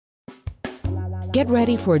Get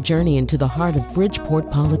ready for a journey into the heart of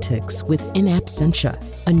Bridgeport politics with In Absentia,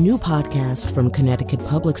 a new podcast from Connecticut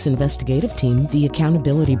Public's investigative team, The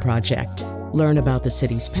Accountability Project. Learn about the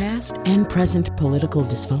city's past and present political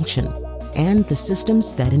dysfunction and the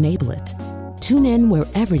systems that enable it. Tune in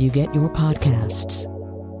wherever you get your podcasts.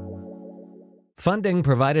 Funding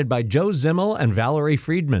provided by Joe Zimmel and Valerie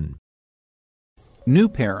Friedman. New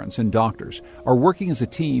parents and doctors are working as a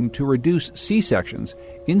team to reduce C-sections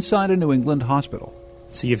inside a New England hospital.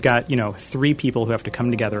 So you've got, three people who have to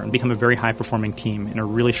come together and become a very high-performing team in a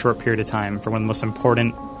really short period of time for one of the most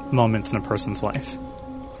important moments in a person's life.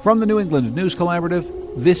 From the New England News Collaborative,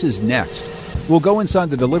 this is Next. We'll go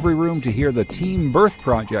inside the delivery room to hear the Team Birth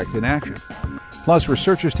Project in action. Plus,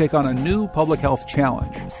 researchers take on a new public health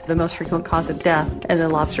challenge. The most frequent cause of death in the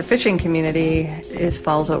lobster fishing community is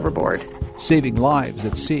falls overboard. Saving lives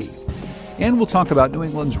at sea. And we'll talk about New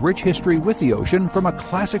England's rich history with the ocean from a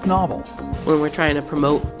classic novel. When we're trying to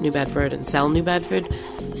promote New Bedford and sell New Bedford,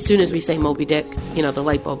 as soon as we say Moby Dick, the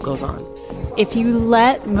light bulb goes on. If you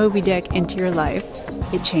let Moby Dick into your life,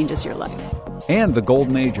 it changes your life. And the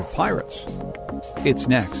golden age of pirates. It's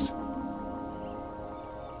next.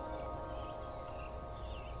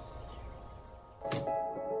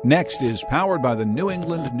 Next is powered by the New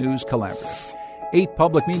England News Collaborative. 8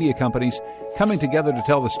 public media companies coming together to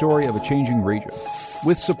tell the story of a changing region,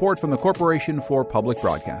 with support from the Corporation for Public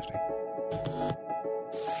Broadcasting.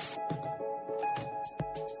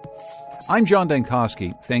 I'm John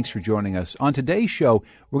Dankosky. Thanks for joining us. On today's show,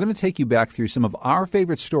 we're going to take you back through some of our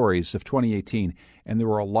favorite stories of 2018, and there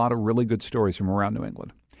were a lot of really good stories from around New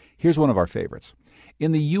England. Here's one of our favorites.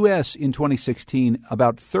 In the U.S. in 2016,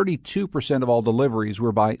 about 32% of all deliveries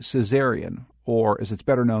were by cesarean, or as it's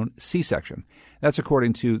better known, C-section. That's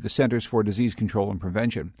according to the Centers for Disease Control and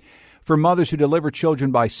Prevention. For mothers who deliver children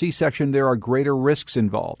by C-section, there are greater risks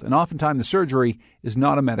involved, and oftentimes the surgery is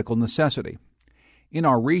not a medical necessity. In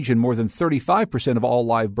our region, more than 35% of all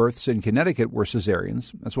live births in Connecticut were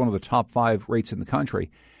cesareans. That's one of the top 5 rates in the country.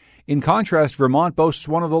 In contrast, Vermont boasts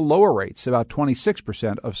one of the lower rates, about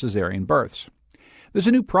 26% of cesarean births. There's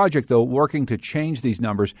a new project, though, working to change these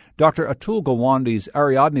numbers. Dr. Atul Gawande's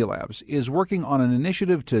Ariadne Labs is working on an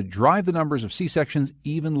initiative to drive the numbers of C-sections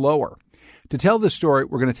even lower. To tell this story,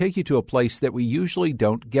 we're going to take you to a place that we usually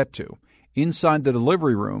don't get to, inside the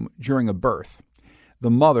delivery room during a birth. The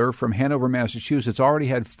mother from Hanover, Massachusetts, already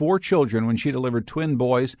had 4 children when she delivered twin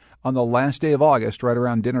boys on the last day of August, right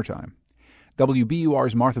around dinner time.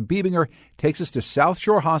 WBUR's Martha Biebinger takes us to South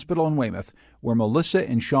Shore Hospital in Weymouth, where Melissa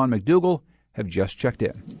and Sean McDougall have just checked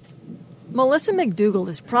in. Melissa McDougall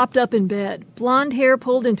is propped up in bed, blonde hair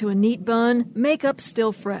pulled into a neat bun, makeup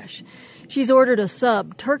still fresh. She's ordered a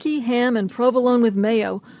sub, turkey, ham, and provolone with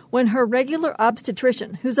mayo, when her regular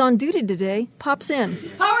obstetrician, who's on duty today, pops in.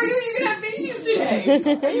 How are you? You can have babies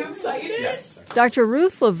today. Are you excited? Yes. Dr.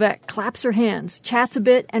 Ruth Levesque claps her hands, chats a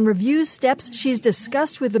bit, and reviews steps she's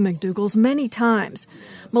discussed with the McDougalls many times.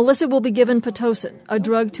 Melissa will be given Pitocin, a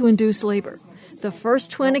drug to induce labor. The first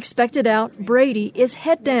twin expected out, Brady, is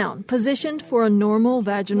head down, positioned for a normal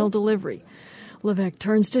vaginal delivery. Levesque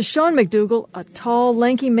turns to Sean McDougall, a tall,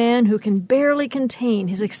 lanky man who can barely contain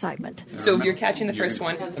his excitement. So if you're catching the first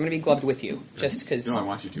one, I'm going to be gloved with you, just because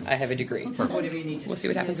I have a degree. Perfect. Whatever you need to. We'll see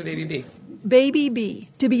what happens with Baby B. Baby B,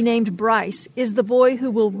 to be named Bryce, is the boy who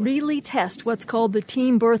will really test what's called the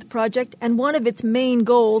Team Birth Project and one of its main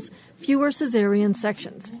goals, fewer cesarean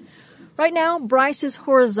sections. Right now, Bryce is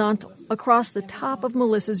horizontal across the top of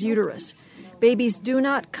Melissa's uterus. Babies do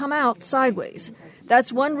not come out sideways.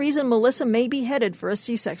 That's one reason Melissa may be headed for a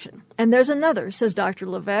C-section. And there's another, says Dr.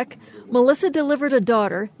 Levesque. Melissa delivered a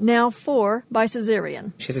daughter, now 4, by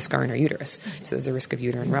cesarean. She has a scar in her uterus, so there's a risk of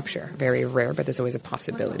uterine rupture. Very rare, but there's always a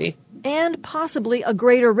possibility. And possibly a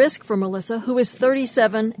greater risk for Melissa, who is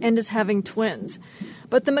 37 and is having twins.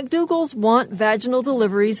 But the McDougalls want vaginal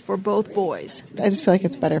deliveries for both boys. I just feel like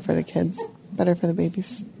it's better for the kids, better for the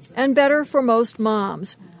babies. And better for most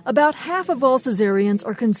moms. About half of all cesareans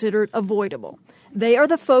are considered avoidable. They are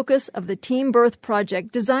the focus of the Team Birth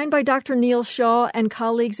Project designed by Dr. Neil Shaw and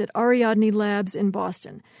colleagues at Ariadne Labs in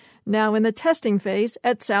Boston, now in the testing phase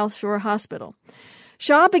at South Shore Hospital.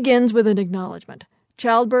 Shaw begins with an acknowledgement.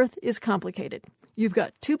 Childbirth is complicated. You've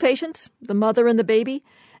got 2 patients, the mother and the baby,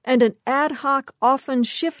 and an ad hoc, often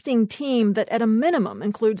shifting team that at a minimum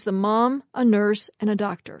includes the mom, a nurse, and a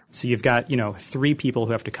doctor. So you've got, 3 people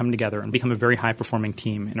who have to come together and become a very high-performing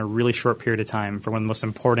team in a really short period of time for one of the most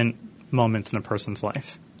important moments in a person's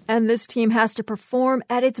life. And this team has to perform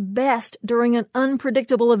at its best during an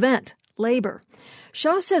unpredictable event, labor.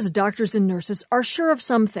 Shaw says doctors and nurses are sure of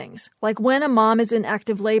some things, like when a mom is in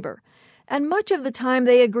active labor. And much of the time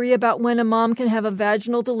they agree about when a mom can have a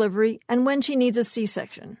vaginal delivery and when she needs a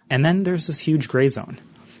C-section. And then there's this huge gray zone.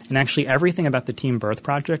 And actually everything about the Team Birth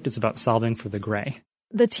Project is about solving for the gray.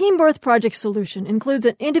 The Team Birth Project solution includes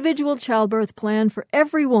an individual childbirth plan for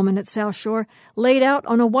every woman at South Shore, laid out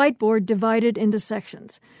on a whiteboard divided into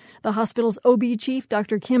sections. The hospital's OB chief,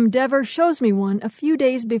 Dr. Kim Dever, shows me one a few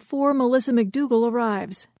days before Melissa McDougall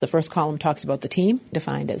arrives. The first column talks about the team,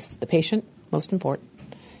 defined as the patient, most important,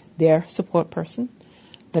 their support person,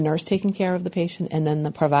 the nurse taking care of the patient, and then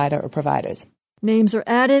the provider or providers. Names are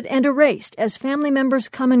added and erased as family members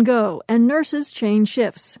come and go and nurses change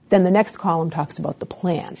shifts. Then the next column talks about the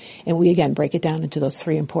plan, and we again break it down into those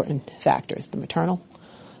three important factors: the maternal,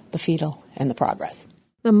 the fetal, and the progress.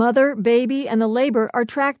 The mother, baby, and the labor are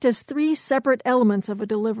tracked as three separate elements of a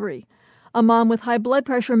delivery. A mom with high blood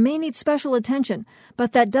pressure may need special attention,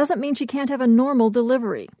 but that doesn't mean she can't have a normal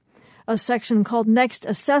delivery. A section called Next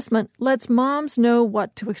Assessment lets moms know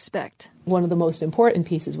what to expect. One of the most important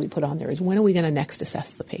pieces we put on there is when are we going to next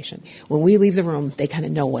assess the patient? When we leave the room, they kind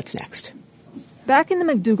of know what's next. Back in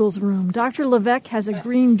the McDougall's room, Dr. Levesque has a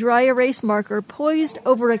green dry erase marker poised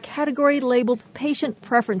over a category labeled Patient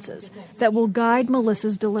Preferences that will guide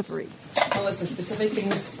Melissa's delivery. Melissa, specific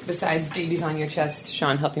things besides babies on your chest,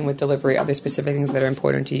 Sean helping with delivery, are there specific things that are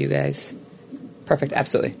important to you guys? Perfect,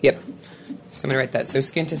 absolutely, yep. So I'm going to write that. So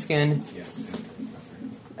skin to skin,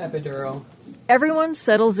 epidural. Everyone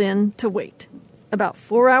settles in to wait. About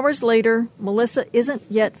 4 hours later, Melissa isn't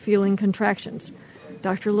yet feeling contractions.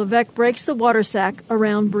 Dr. Levesque breaks the water sac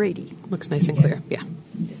around Brady. Looks nice and clear, yeah.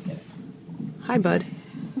 Hi, bud.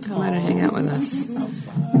 Come out and hang out with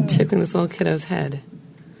us. Tickling this little kiddo's head.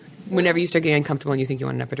 Whenever you start getting uncomfortable and you think you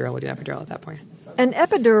want an epidural, we'll do an epidural at that point. An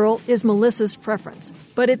epidural is Melissa's preference,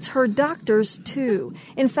 but it's her doctor's too.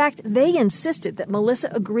 In fact, they insisted that Melissa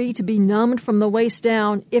agree to be numbed from the waist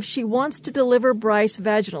down if she wants to deliver Bryce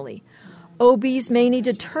vaginally. OBs may need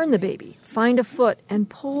to turn the baby, find a foot, and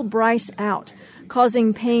pull Bryce out,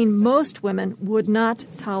 causing pain most women would not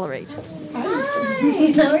tolerate.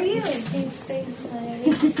 Hi, how are you? I came to say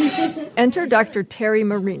hi. Enter Dr. Terry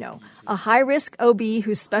Marino, a high-risk OB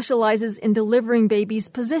who specializes in delivering babies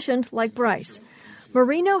positioned like Bryce.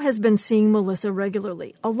 Marino has been seeing Melissa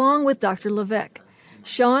regularly, along with Dr. Levesque.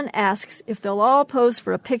 Sean asks if they'll all pose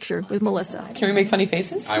for a picture with Melissa. Can we make funny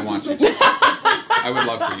faces? I want you to. I would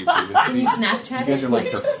love for you to. Can you Snapchat You guys are like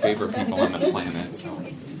her favorite people on the planet. So.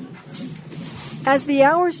 As the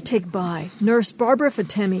hours tick by, Nurse Barbara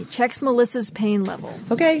Fatemi checks Melissa's pain level.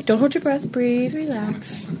 Okay, don't hold your breath. Breathe,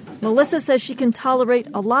 relax. Melissa says she can tolerate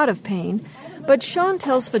a lot of pain, but Sean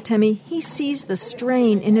tells Fatemi he sees the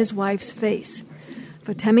strain in his wife's face.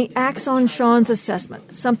 Fatemi acts on Sean's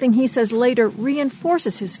assessment, something he says later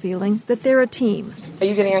reinforces his feeling that they're a team. Are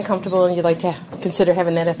you getting uncomfortable and you'd like to consider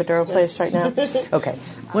having that epidural placed right now? Okay.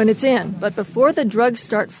 When it's in, but before the drugs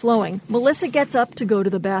start flowing, Melissa gets up to go to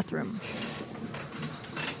the bathroom.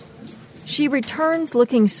 She returns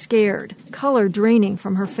looking scared, color draining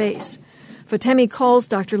from her face. Fatemi calls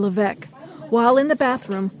Dr. Levesque. While in the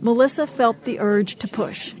bathroom, Melissa felt the urge to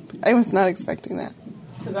push. I was not expecting that.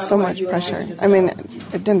 So much pressure. I mean,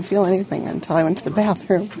 I didn't feel anything until I went to the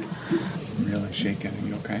bathroom. Really shaking. Are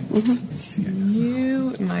you okay? Mm-hmm.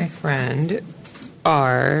 You, my friend,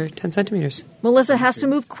 are 10 centimeters. Melissa has to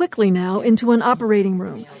move quickly now into an operating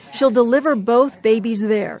room. She'll deliver both babies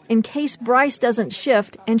there in case Bryce doesn't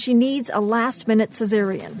shift and she needs a last-minute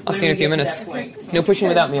cesarean. I'll see you in a few minutes. No pushing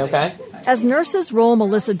without me, okay? As nurses roll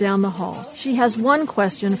Melissa down the hall, she has one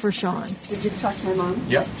question for Sean. Did you talk to my mom?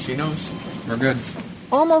 Yep, she knows. We're good.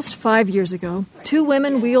 Almost 5 years ago, 2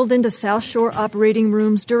 women wheeled into South Shore operating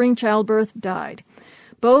rooms during childbirth died.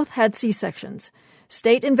 Both had C-sections.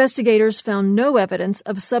 State investigators found no evidence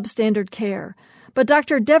of substandard care, but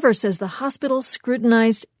Dr. Dever says the hospital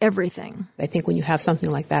scrutinized everything. I think when you have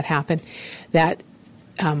something like that happen, that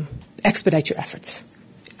expedites your efforts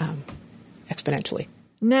exponentially.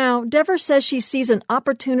 Now, Dever says she sees an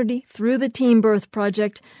opportunity through the Team Birth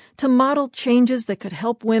Project to model changes that could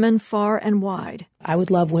help women far and wide. I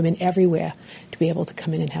would love women everywhere to be able to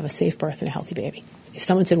come in and have a safe birth and a healthy baby. If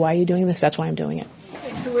someone said, why are you doing this? That's why I'm doing it.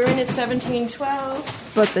 Okay, so we're in at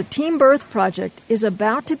 1712. But the Team Birth Project is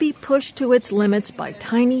about to be pushed to its limits by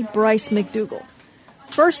tiny Bryce McDougall.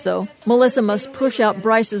 First, though, Melissa must push out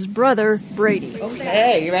Bryce's brother, Brady.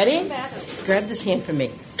 Okay, you ready? Grab this hand from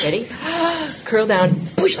me. Ready? Curl down.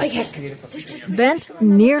 Push like heck. Bent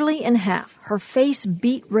nearly in half, her face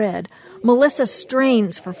beet red, Melissa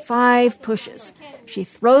strains for 5 pushes. She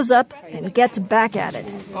throws up and gets back at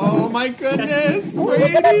it. Oh, my goodness.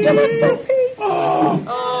 Brady.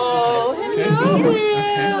 Oh, hello.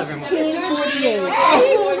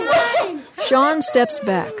 Sean steps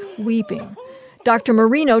back, weeping. Dr.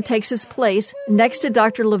 Marino takes his place next to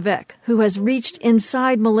Dr. Levesque, who has reached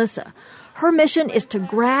inside Melissa. Her mission is to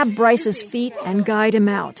grab Bryce's feet and guide him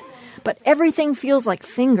out. But everything feels like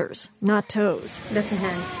fingers, not toes. That's a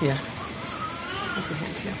hand. Yeah. That's a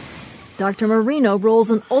hand, too. Dr. Marino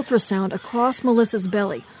rolls an ultrasound across Melissa's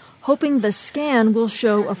belly, hoping the scan will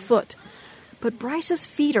show a foot. But Bryce's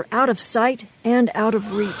feet are out of sight and out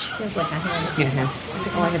of reach. Feels like a hand. Yeah, hand.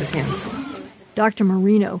 All I have is hands. Dr.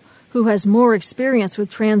 Marino, who has more experience with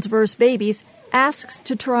transverse babies, asks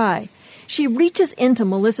to try. She reaches into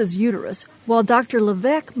Melissa's uterus while Dr.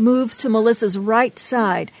 Levesque moves to Melissa's right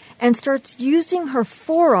side and starts using her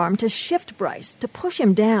forearm to shift Bryce, to push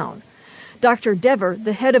him down. Dr. Dever,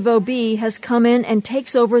 the head of OB, has come in and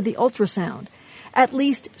takes over the ultrasound. At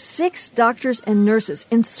least 6 doctors and nurses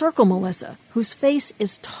encircle Melissa, whose face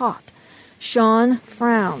is taut. Sean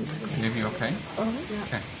frowns. Are you okay?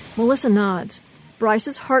 Okay. Melissa nods.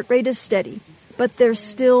 Bryce's heart rate is steady, but there's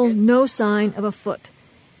still no sign of a foot.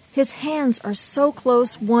 His hands are so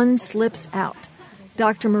close one slips out.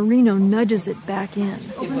 Dr. Marino nudges it back in.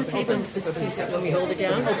 Open the table. When we hold it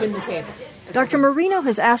down, open the table. Dr. Marino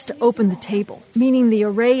has asked to open the table, meaning the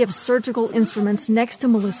array of surgical instruments next to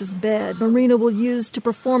Melissa's bed Marino will use to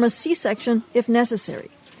perform a C-section if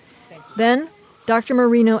necessary. Then, Dr.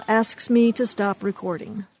 Marino asks me to stop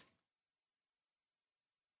recording.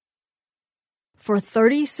 For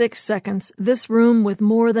 36 seconds, this room with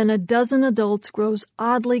more than a dozen adults grows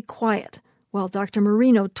oddly quiet, while Dr.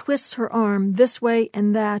 Marino twists her arm this way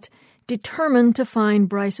and that, determined to find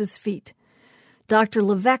Bryce's feet. Dr.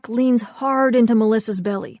 Levesque leans hard into Melissa's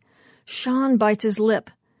belly. Sean bites his lip.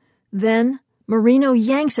 Then Marino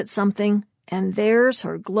yanks at something, and there's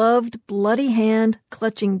her gloved, bloody hand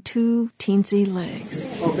clutching 2 teensy legs.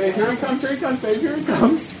 Okay, here it comes, baby, here it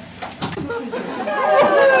comes.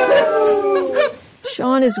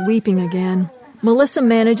 Sean is weeping again. Melissa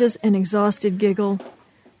manages an exhausted giggle.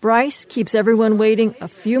 Bryce keeps everyone waiting a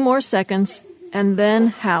few more seconds and then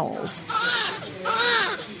howls.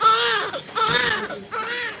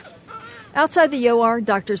 Outside the OR,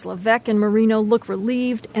 Doctors Levesque and Marino look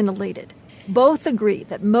relieved and elated. Both agree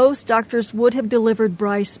that most doctors would have delivered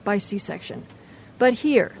Bryce by C-section. But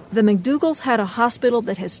here, the McDougals had a hospital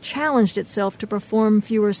that has challenged itself to perform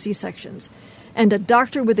fewer C-sections, and a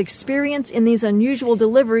doctor with experience in these unusual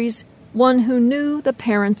deliveries, one who knew the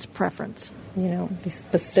parents' preference. You know, they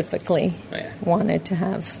specifically wanted to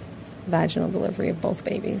have vaginal delivery of both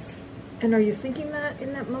babies. And are you thinking that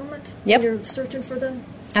in that moment? Yep. You're searching for the...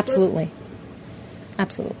 Absolutely.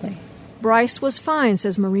 Absolutely. Bryce was fine,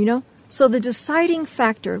 says Marino, so the deciding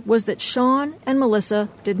factor was that Sean and Melissa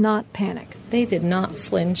did not panic. They did not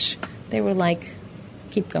flinch. They were like,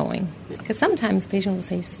 keep going. Because sometimes the patient will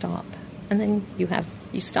say, stop. And then you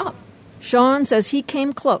stop. Sean says he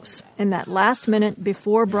came close in that last minute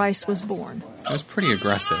before Bryce was born. It was pretty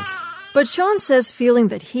aggressive. But Sean says feeling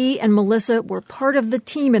that he and Melissa were part of the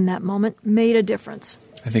team in that moment made a difference.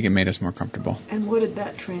 I think it made us more comfortable. And what did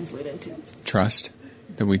that translate into? Trust.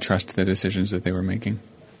 That we trust the decisions that they were making.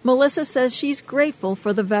 Melissa says she's grateful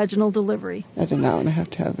for the vaginal delivery. I did not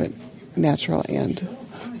want to have it natural and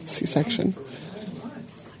C-section.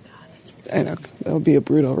 I know, it'll be a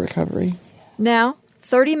brutal recovery. Now,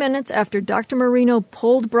 30 minutes after Dr. Marino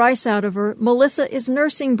pulled Bryce out of her, Melissa is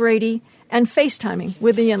nursing Brady and FaceTiming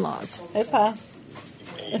with the in-laws. Hey, Pa.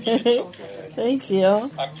 Thank you.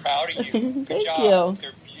 I'm proud of you. Good job.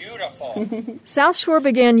 They're beautiful. South Shore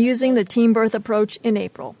began using the team birth approach in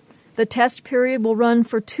April. The test period will run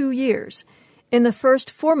for 2 years. In the first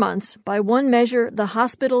 4 months, by one measure, the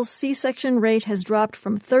hospital's C-section rate has dropped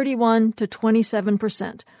from 31 to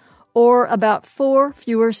 27%, or about 4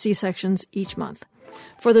 fewer C-sections each month.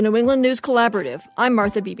 For the New England News Collaborative, I'm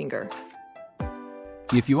Martha Biebinger.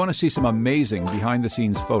 If you want to see some amazing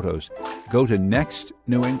behind-the-scenes photos, go to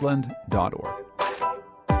nextnewengland.org.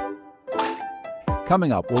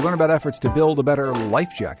 Coming up, we'll learn about efforts to build a better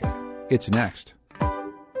life jacket. It's next.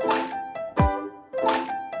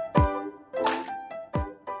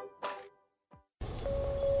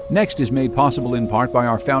 Next is made possible in part by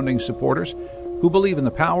our founding supporters who believe in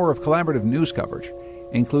the power of collaborative news coverage,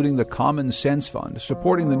 including the Common Sense Fund,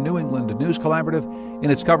 supporting the New England News Collaborative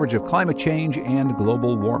in its coverage of climate change and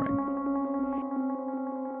global warming.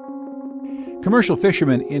 Commercial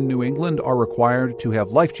fishermen in New England are required to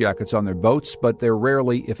have life jackets on their boats, but they're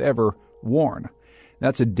rarely, if ever, worn.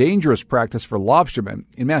 That's a dangerous practice for lobstermen.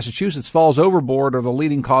 In Massachusetts, falls overboard are the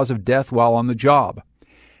leading cause of death while on the job.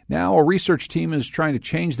 Now, a research team is trying to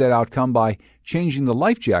change that outcome by changing the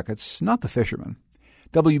life jackets, not the fishermen.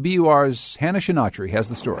 WBUR's Hannah Shinatri has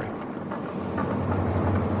the story.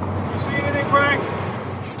 You see anything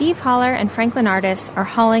Frank. Steve Holler and Franklin Artis are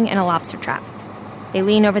hauling in a lobster trap. They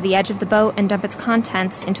lean over the edge of the boat and dump its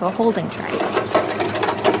contents into a holding tray.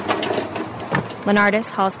 Lenardis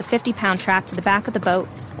hauls the 50-pound trap to the back of the boat,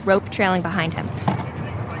 rope trailing behind him.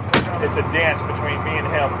 It's a dance between me and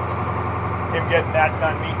him. Him getting that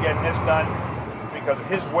done, me getting this done. Because of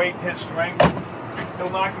his weight, his strength, he'll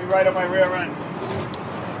knock me right on my rear end.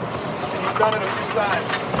 And he's done it a few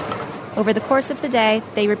times. Over the course of the day,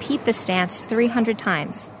 they repeat this dance 300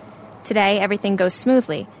 times. Today, everything goes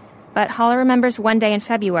smoothly, but Holler remembers one day in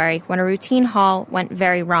February when a routine haul went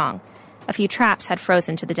very wrong. A few traps had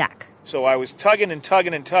frozen to the deck. So I was tugging and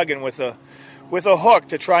tugging and tugging with a hook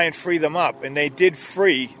to try and free them up, and they did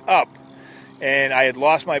free up. And I had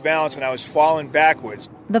lost my balance, and I was falling backwards.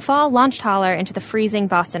 The fall launched Holler into the freezing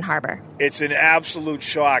Boston Harbor. It's an absolute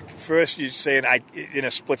shock. First, you're saying, in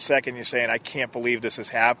a split second, you're saying, I can't believe this is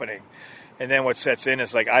happening. And then what sets in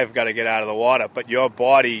is like, I've got to get out of the water. But your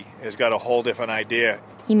body has got a whole different idea.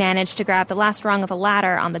 He managed to grab the last rung of a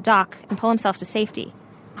ladder on the dock and pull himself to safety.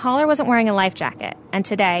 Holler wasn't wearing a life jacket, and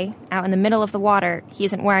today, out in the middle of the water, he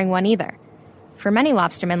isn't wearing one either. For many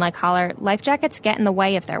lobstermen like Holler, life jackets get in the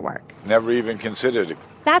way of their work. Never even considered it.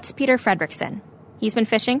 That's Peter Fredrickson. He's been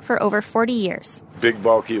fishing for over 40 years. Big,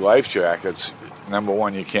 bulky life jackets, number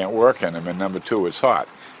one, you can't work in them, and number two, it's hot.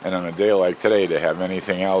 And on a day like today, to have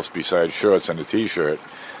anything else besides shorts and a T-shirt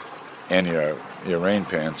and your rain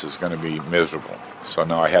pants is going to be miserable. So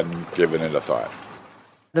no, I hadn't given it a thought.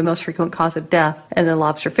 The most frequent cause of death in the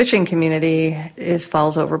lobster fishing community is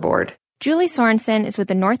falls overboard. Julie Sorensen is with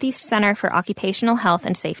the Northeast Center for Occupational Health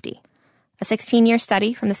and Safety. A 16-year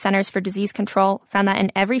study from the Centers for Disease Control found that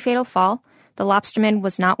in every fatal fall, the lobsterman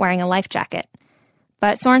was not wearing a life jacket.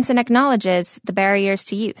 But Sorensen acknowledges the barriers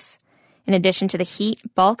to use. In addition to the heat,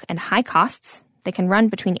 bulk, and high costs, they can run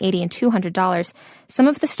between $80 and $200, some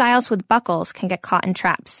of the styles with buckles can get caught in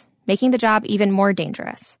traps, making the job even more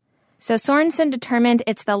dangerous. So Sorensen determined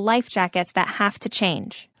it's the life jackets that have to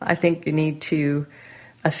change. I think you need to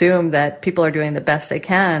assume that people are doing the best they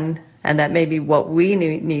can, and that maybe what we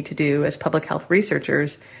need to do as public health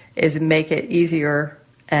researchers is make it easier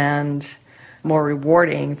and more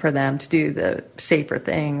rewarding for them to do the safer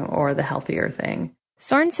thing or the healthier thing.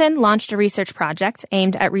 Sorensen launched a research project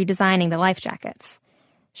aimed at redesigning the life jackets.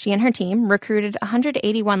 She and her team recruited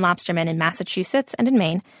 181 lobstermen in Massachusetts and in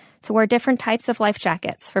Maine to wear different types of life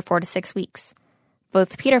jackets for 4 to 6 weeks.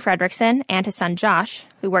 Both Peter Fredrickson and his son Josh,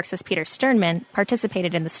 who works as Peter's sternman,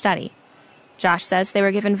 participated in the study. Josh says they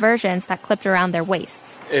were given versions that clipped around their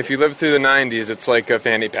waists. If you live through the 90s, it's like a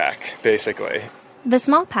fanny pack, basically. The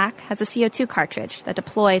small pack has a CO2 cartridge that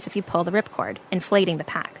deploys if you pull the ripcord, inflating the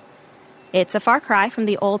pack. It's a far cry from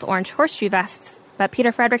the old orange horseshoe vests, but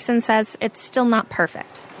Peter Fredrickson says it's still not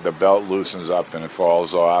perfect. The belt loosens up and it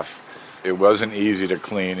falls off. It wasn't easy to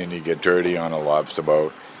clean and you get dirty on a lobster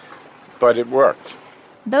boat, but it worked.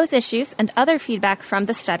 Those issues and other feedback from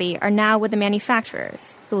the study are now with the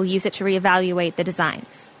manufacturers, who will use it to reevaluate the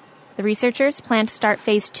designs. The researchers plan to start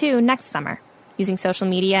Phase 2 next summer, using social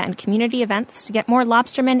media and community events to get more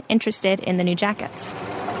lobstermen interested in the new jackets.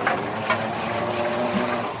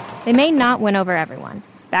 They may not win over everyone.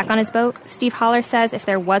 Back on his boat, Steve Holler says if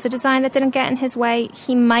there was a design that didn't get in his way,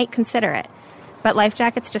 he might consider it. But life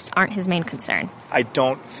jackets just aren't his main concern. I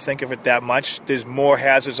don't think of it that much. There's more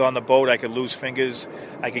hazards on the boat. I could lose fingers.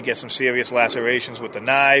 I could get some serious lacerations with the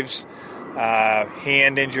knives,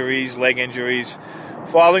 hand injuries, leg injuries.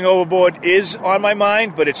 Falling overboard is on my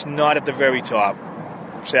mind, but it's not at the very top,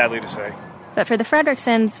 sadly to say. But for the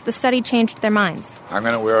Fredricksons, the study changed their minds. I'm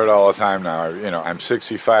going to wear it all the time now. I'm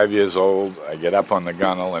 65 years old. I get up on the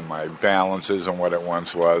gunnel, and my balance isn't what it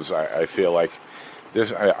once was. I feel like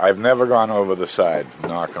this. I've never gone over the side,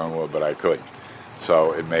 knock on wood, but I could.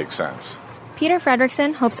 So it makes sense. Peter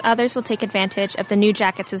Fredrickson hopes others will take advantage of the new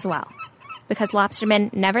jackets as well, because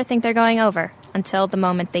lobstermen never think they're going over until the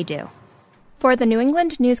moment they do. For the New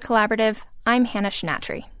England News Collaborative, I'm Hannah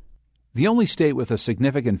Schnatry. The only state with a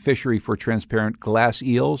significant fishery for transparent glass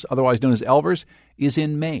eels, otherwise known as elvers, is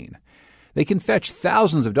in Maine. They can fetch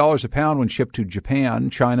thousands of dollars a pound when shipped to Japan,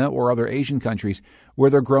 China, or other Asian countries where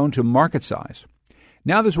they're grown to market size.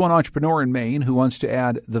 Now there's one entrepreneur in Maine who wants to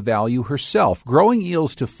add the value herself, growing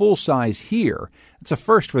eels to full size here. It's a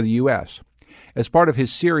first for the U.S. As part of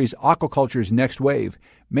his series Aquaculture's Next Wave,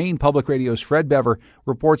 Maine Public Radio's Fred Bever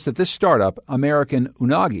reports that this startup, American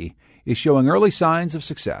Unagi, is showing early signs of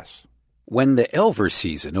success. When the elver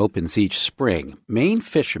season opens each spring, Maine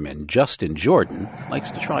fisherman Justin Jordan likes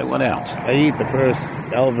to try one out. I eat the first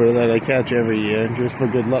elver that I catch every year just for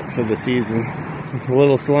good luck for the season. It's a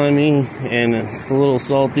little slimy, and it's a little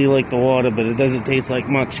salty like the water, but it doesn't taste like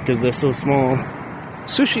much because they're so small.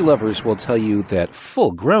 Sushi lovers will tell you that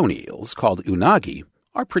full-grown eels, called unagi,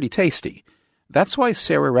 are pretty tasty. That's why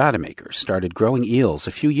Sarah Rademacher started growing eels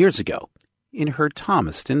a few years ago in her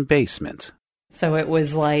Thomaston basement. So it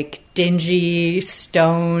was like dingy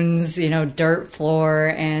stones, dirt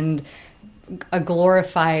floor, and a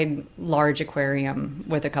glorified large aquarium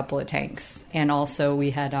with a couple of tanks. And also we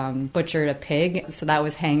had butchered a pig, so that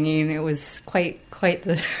was hanging. It was quite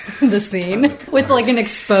the scene with like an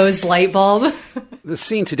exposed light bulb. The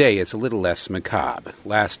scene today is a little less macabre.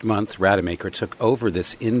 Last month, Rademacher took over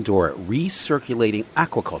this indoor recirculating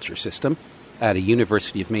aquaculture system at a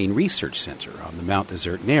University of Maine research center on the Mount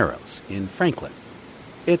Desert Narrows in Franklin.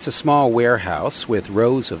 It's a small warehouse with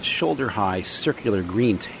rows of shoulder-high circular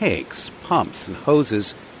green tanks, pumps, and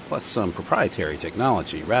hoses, plus some proprietary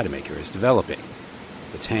technology Rademacher is developing.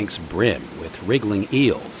 The tanks brim with wriggling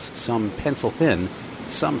eels, some pencil-thin,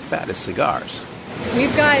 some fat as cigars.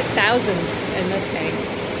 We've got thousands in this tank.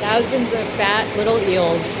 Thousands of fat little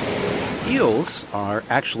eels. Eels are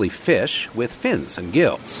actually fish with fins and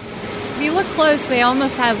gills. If you look close, they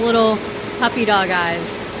almost have little puppy dog eyes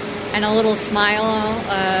and a little smile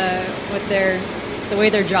with the way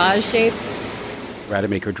their jaw is shaped.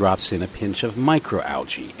 Rademacher drops in a pinch of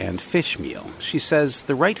microalgae and fish meal. She says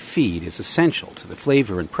the right feed is essential to the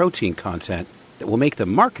flavor and protein content that will make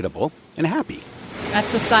them marketable and happy.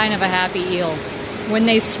 That's a sign of a happy eel. When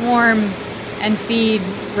they swarm and feed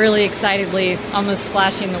really excitedly, almost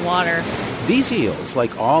splashing the water. These eels,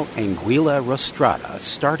 like all Anguilla rostrata,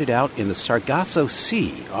 started out in the Sargasso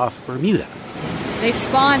Sea off Bermuda. They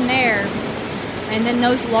spawn there, and then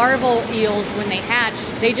those larval eels, when they hatch,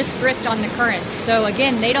 they just drift on the currents. So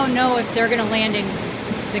again, they don't know if they're going to land in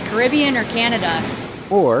the Caribbean or Canada.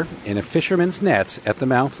 Or in a fisherman's nets at the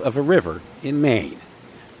mouth of a river in Maine.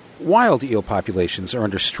 Wild eel populations are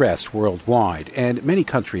under stress worldwide, and many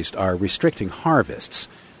countries are restricting harvests.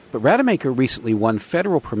 But Rademacher recently won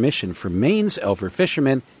federal permission for Maine's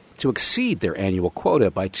overfishermen to exceed their annual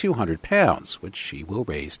quota by 200 pounds, which she will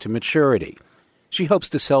raise to maturity. She hopes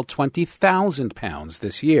to sell 20,000 pounds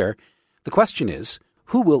this year. The question is,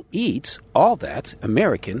 who will eat all that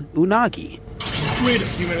American unagi? Wait a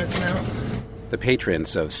few minutes now. The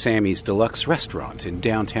patrons of Sammy's Deluxe Restaurant in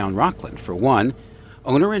downtown Rockland, for one.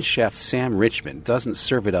 Owner and chef Sam Richmond doesn't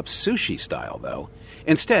serve it up sushi style, though.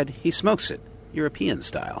 Instead, he smokes it European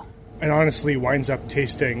style. And honestly winds up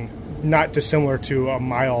tasting not dissimilar to a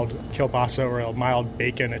mild kielbasa or a mild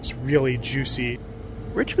bacon. It's really juicy.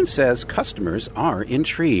 Richmond says customers are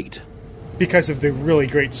intrigued. Because of the really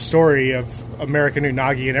great story of American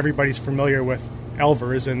unagi, and everybody's familiar with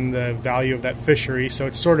Elvers and the value of that fishery, so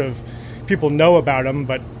it's sort of, people know about them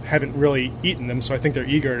but haven't really eaten them, so I think they're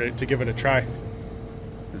eager to give it a try.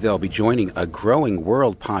 They'll be joining a growing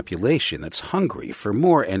world population that's hungry for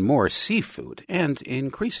more and more seafood and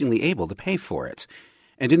increasingly able to pay for it.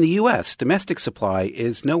 And in the U.S., domestic supply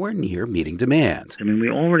is nowhere near meeting demand. I mean, we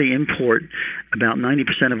already import about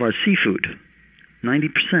 90% of our seafood. 90%.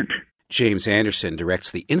 James Anderson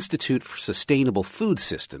directs the Institute for Sustainable Food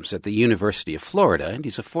Systems at the University of Florida, and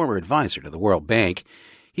he's a former advisor to the World Bank.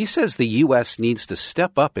 He says the U.S. needs to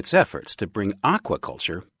step up its efforts to bring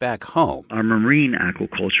aquaculture back home. Our marine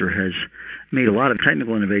aquaculture has made a lot of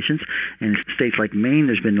technical innovations. In states like Maine,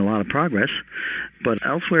 there's been a lot of progress. But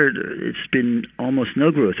elsewhere, it's been almost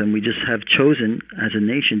no growth, and we just have chosen as a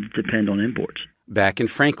nation to depend on imports. Back in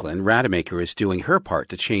Franklin, Rademacher is doing her part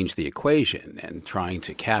to change the equation and trying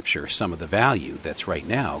to capture some of the value that's right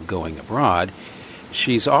now going abroad.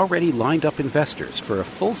 She's already lined up investors for a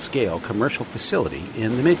full-scale commercial facility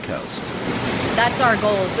in the Mid-Coast. That's our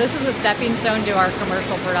goals. This is a stepping stone to our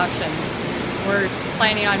commercial production. We're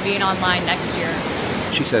planning on being online next year.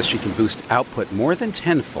 She says she can boost output more than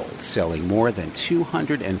tenfold, selling more than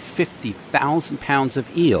 250,000 pounds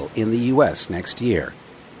of eel in the U.S. next year,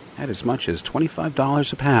 at as much as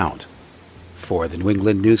 $25 a pound. For the New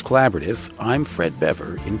England News Collaborative, I'm Fred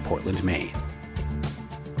Bever in Portland, Maine.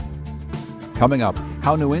 Coming up,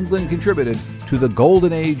 how New England contributed to the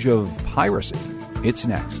golden age of piracy. It's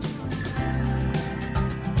next.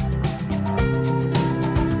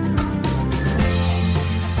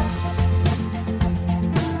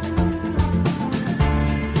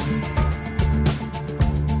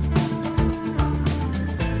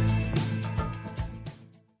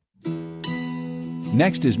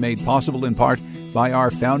 Next is made possible in part by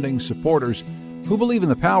our founding supporters who believe in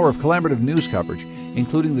the power of collaborative news coverage,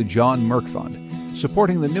 including the John Merck Fund,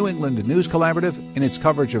 supporting the New England News Collaborative in its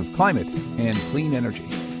coverage of climate and clean energy.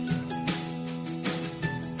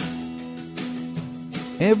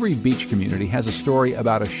 Every beach community has a story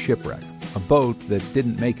about a shipwreck, a boat that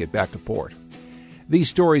didn't make it back to port. These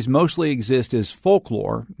stories mostly exist as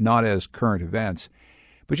folklore, not as current events.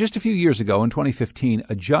 But just a few years ago, in 2015,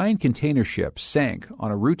 a giant container ship sank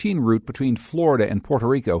on a routine route between Florida and Puerto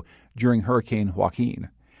Rico during Hurricane Joaquin.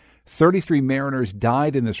 33 mariners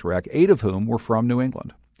died in this wreck, 8 of whom were from New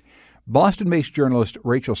England. Boston-based journalist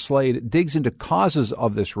Rachel Slade digs into causes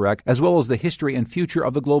of this wreck, as well as the history and future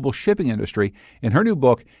of the global shipping industry, in her new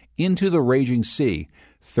book, Into the Raging Sea,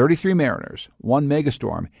 33 Mariners, One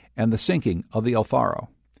Megastorm, and the Sinking of the El Faro.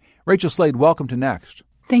 Rachel Slade, welcome to Next.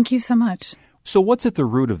 Thank you so much. So what's at the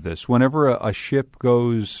root of this? Whenever a ship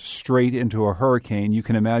goes straight into a hurricane, you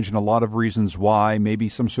can imagine a lot of reasons why, maybe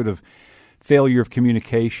some sort of failure of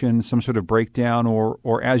communication, some sort of breakdown,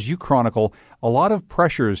 or as you chronicle, a lot of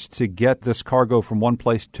pressures to get this cargo from one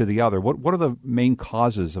place to the other. What are the main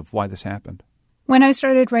causes of why this happened? When I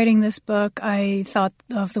started writing this book, I thought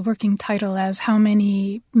of the working title as How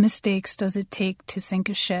Many Mistakes Does It Take to Sink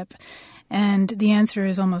a Ship? And the answer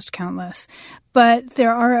is almost countless. But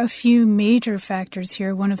there are a few major factors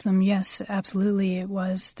here. One of them, yes, absolutely,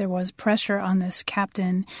 there was pressure on this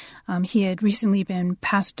captain. He had recently been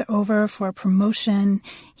passed over for promotion.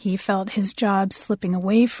 He felt his job slipping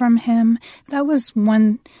away from him. That was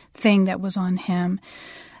one thing that was on him.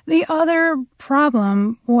 The other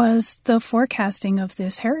problem was the forecasting of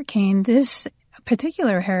this hurricane. This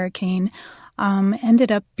particular hurricane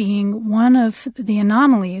ended up being one of the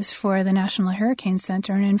anomalies for the National Hurricane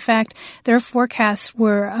Center. And in fact, their forecasts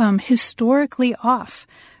were historically off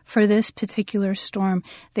for this particular storm.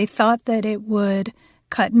 They thought that it would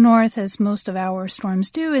cut north, as most of our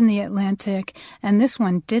storms do in the Atlantic, and this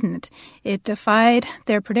one didn't. It defied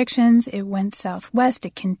their predictions. It went southwest.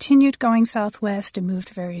 It continued going southwest. It moved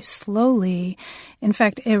very slowly. In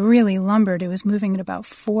fact, it really lumbered. It was moving at about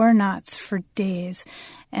 4 knots for days,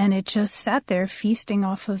 and it just sat there feasting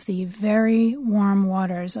off of the very warm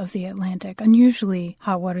waters of the Atlantic, unusually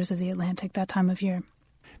hot waters of the Atlantic that time of year.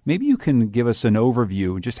 Maybe you can give us an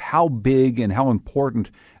overview just how big and how important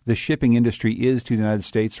the shipping industry is to the United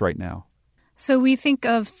States right now. So we think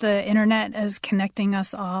of the internet as connecting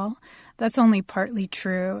us all. That's only partly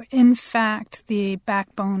true. In fact, the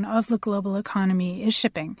backbone of the global economy is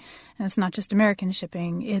shipping. And it's not just American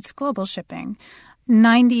shipping, it's global shipping.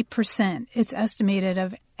 90%, it's estimated,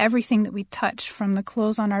 of everything that we touch, from the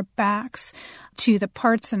clothes on our backs to the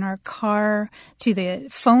parts in our car to the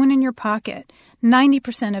phone in your pocket,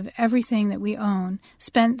 90% of everything that we own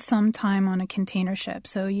spent some time on a container ship.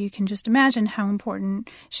 So you can just imagine how important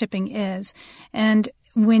shipping is. And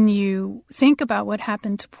when you think about what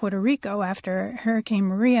happened to Puerto Rico after Hurricane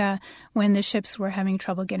Maria, when the ships were having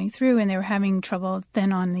trouble getting through and they were having trouble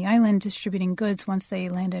then on the island distributing goods once they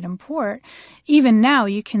landed in port, even now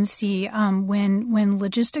you can see when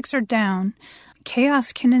logistics are down,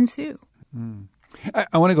 chaos can ensue.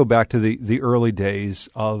 I want to go back to the early days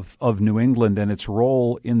of New England and its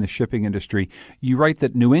role in the shipping industry. You write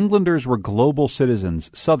that New Englanders were global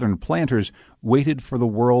citizens. Southern planters waited for the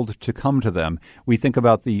world to come to them. We think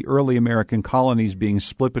about the early American colonies being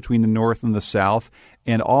split between the North and the South,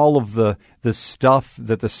 and all of the stuff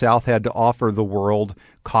that the South had to offer the world,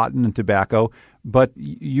 cotton and tobacco. But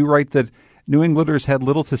you write that New Englanders had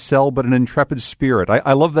little to sell but an intrepid spirit.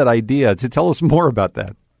 I love that idea. To tell us more about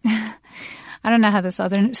that. I don't know how the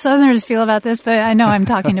Southerners feel about this, but I know I'm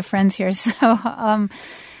talking to friends here. So,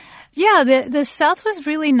 the South was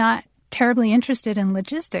really not terribly interested in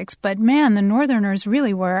logistics, but man, the Northerners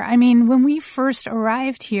really were. I mean, when we first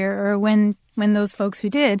arrived here, or when those folks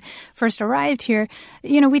who did first arrived here,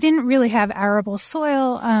 we didn't really have arable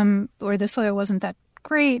soil, or the soil wasn't that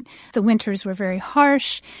great. The winters were very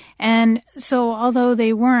harsh. And so although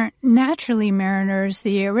they weren't naturally mariners,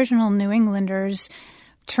 the original New Englanders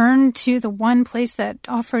turned to the one place that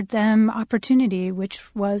offered them opportunity, which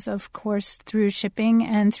was, of course, through shipping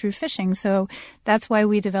and through fishing. So that's why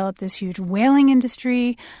we developed this huge whaling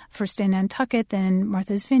industry, first in Nantucket, then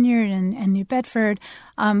Martha's Vineyard and New Bedford.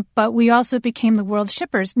 But we also became the world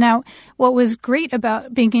shippers. Now, what was great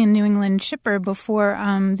about being a New England shipper before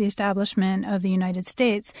the establishment of the United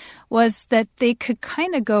States was that they could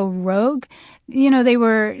kind of go rogue. They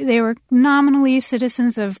were nominally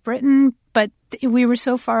citizens of Britain, but we were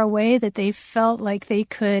so far away that they felt like they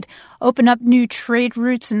could open up new trade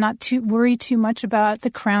routes and not worry too much about the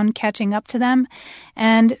crown catching up to them.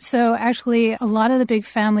 And so actually a lot of the big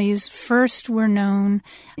families first were known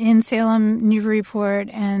in Salem, Newburyport,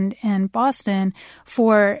 and Boston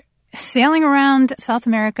for sailing around South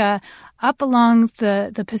America, up along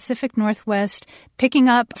the Pacific Northwest, picking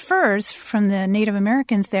up furs from the Native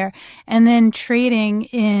Americans there, and then trading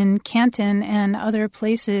in Canton and other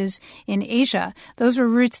places in Asia. Those were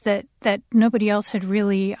routes that nobody else had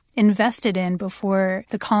really invested in before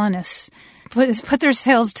the colonists put their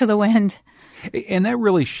sails to the wind. And that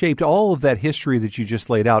really shaped all of that history that you just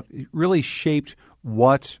laid out. It really shaped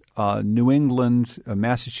what New England,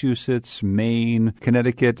 Massachusetts, Maine,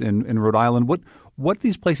 Connecticut, and Rhode Island, what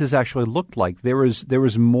these places actually looked like. There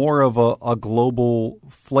was more of a global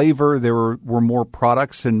flavor. There were more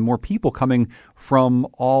products and more people coming from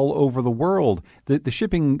all over the world. The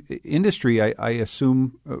shipping industry, I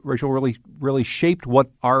assume, Rachel, really shaped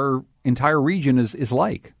what our entire region is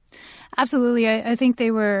like. Absolutely. I think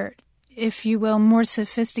they were, if you will, more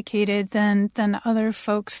sophisticated than other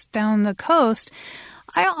folks down the coast.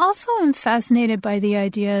 I also am fascinated by the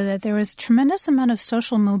idea that there was a tremendous amount of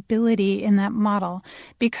social mobility in that model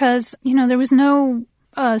because, there was no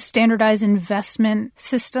standardized investment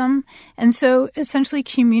system. And so essentially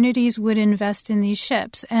communities would invest in these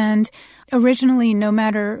ships. And originally, no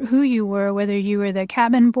matter who you were, whether you were the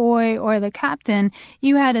cabin boy or the captain,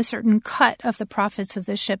 you had a certain cut of the profits of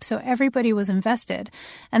the ship. So everybody was invested.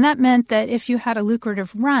 And that meant that if you had a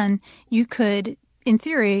lucrative run, you could, in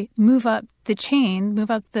theory, move up the chain, move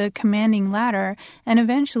up the commanding ladder, and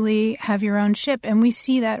eventually have your own ship. And we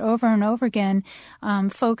see that over and over again.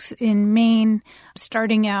 Folks in Maine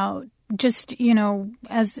starting out just,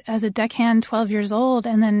 as a deckhand, 12 years old,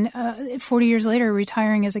 and then 40 years later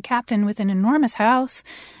retiring as a captain with an enormous house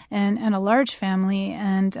and a large family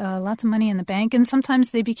and lots of money in the bank. And sometimes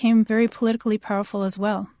they became very politically powerful as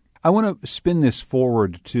well. I want to spin this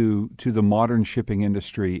forward to the modern shipping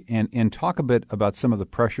industry and talk a bit about some of the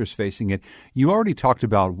pressures facing it. You already talked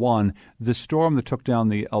about one. The storm that took down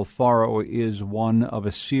the El Faro is one of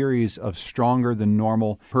a series of stronger than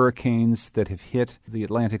normal hurricanes that have hit the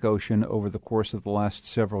Atlantic Ocean over the course of the last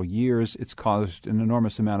several years. It's caused an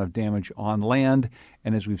enormous amount of damage on land,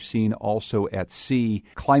 and as we've seen also at sea.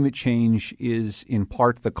 Climate change is in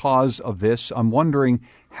part the cause of this. I'm wondering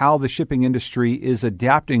how the shipping industry is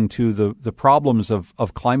adapting to the problems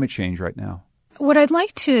of climate change right now. What I'd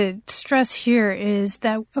like to stress here is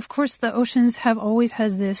that, of course, the oceans have always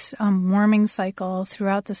had this warming cycle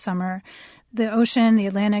throughout the summer. The ocean, the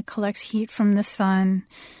Atlantic, collects heat from the sun.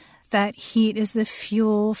 That heat is the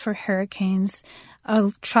fuel for hurricanes.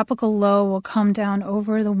 A tropical low will come down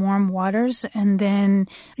over the warm waters and then,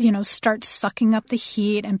 start sucking up the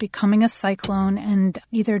heat and becoming a cyclone and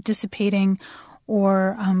either dissipating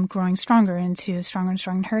or growing stronger into a stronger and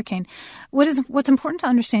stronger hurricane. What's important to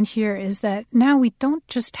understand here is that now we don't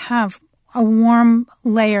just have a warm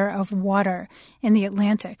layer of water in the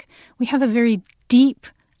Atlantic. We have a very deep,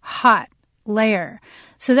 hot layer.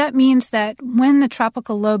 So that means that when the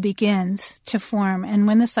tropical low begins to form and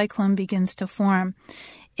when the cyclone begins to form,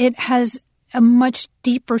 it has a much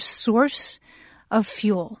deeper source of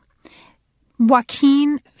fuel.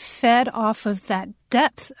 Joaquin fed off of that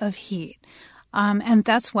depth of heat. And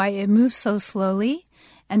that's why it moved so slowly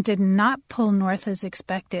and did not pull north as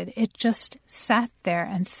expected. It just sat there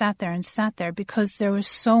and sat there and sat there because there was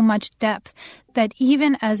so much depth that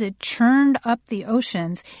even as it churned up the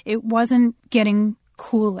oceans, it wasn't getting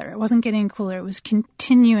cooler. It wasn't getting cooler. It was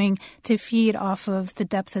continuing to feed off of the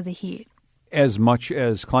depth of the heat. As much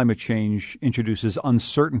as climate change introduces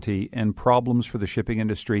uncertainty and problems for the shipping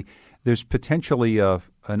industry, there's potentially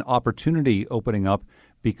an opportunity opening up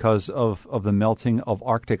because of the melting of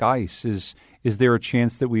Arctic ice. Is there a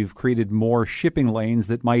chance that we've created more shipping lanes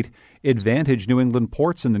that might advantage New England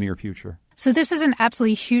ports in the near future? So this is an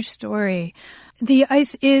absolutely huge story. The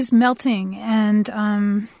ice is melting, and,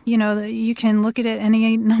 you can look at it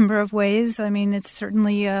any number of ways. I mean, it's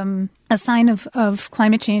certainly a sign of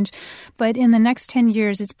climate change. But in the next 10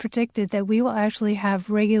 years, it's predicted that we will actually have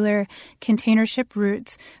regular container ship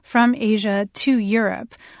routes from Asia to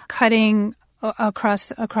Europe, cutting across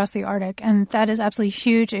the Arctic, and that is absolutely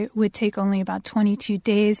huge. It would take only about 22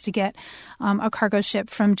 days to get a cargo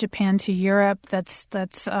ship from Japan to Europe. That's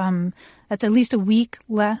at least a week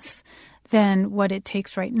less than what it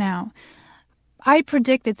takes right now. I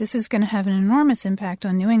predict that this is going to have an enormous impact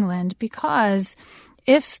on New England because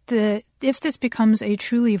if this becomes a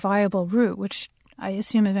truly viable route, which I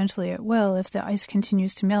assume eventually it will if the ice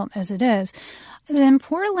continues to melt as it is, then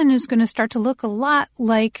Portland is going to start to look a lot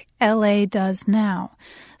like LA does now.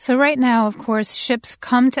 So right now, of course, ships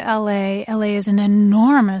come to LA. LA is an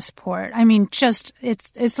enormous port. I mean,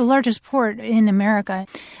 it's the largest port in America.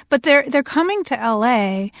 But they're coming to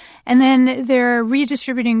LA, and then they're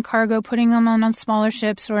redistributing cargo, putting them on smaller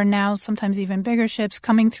ships, or now sometimes even bigger ships,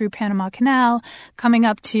 coming through Panama Canal, coming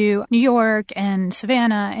up to New York and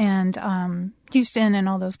Savannah and Houston and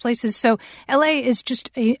all those places. So LA is just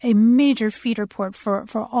a major feeder port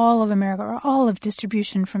for all of America, or all of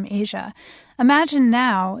distribution from Asia. Imagine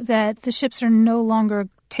now that the ships are no longer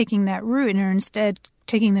taking that route and are instead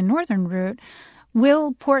taking the northern route.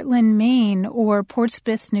 Will Portland, Maine, or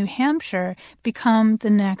Portsmouth, New Hampshire become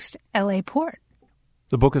the next LA port?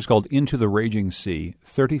 The book is called Into the Raging Sea,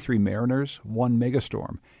 33 Mariners, One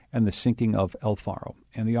Megastorm, and the Sinking of El Faro.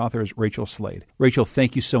 And the author is Rachel Slade. Rachel,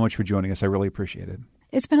 thank you so much for joining us. I really appreciate it.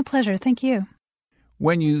 It's been a pleasure. Thank you.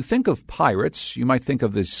 When you think of pirates, you might think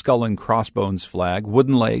of the skull and crossbones flag,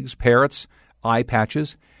 wooden legs, parrots, eye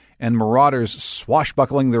patches, and marauders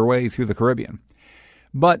swashbuckling their way through the Caribbean.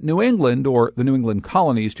 But New England, or the New England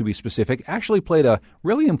colonies to be specific, actually played a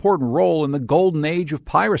really important role in the golden age of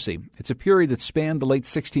piracy. It's a period that spanned the late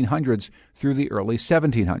 1600s through the early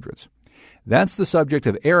 1700s. That's the subject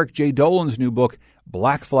of Eric J. Dolan's new book,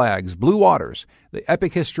 Black Flags, Blue Waters, The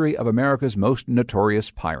Epic History of America's Most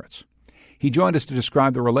Notorious Pirates. He joined us to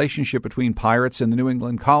describe the relationship between pirates and the New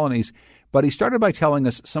England colonies, but he started by telling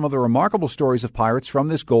us some of the remarkable stories of pirates from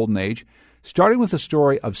this golden age, starting with the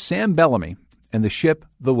story of Sam Bellamy and the ship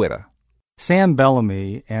the Whydah. Sam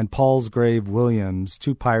Bellamy and Palsgrave Williams,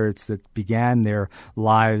 two pirates that began their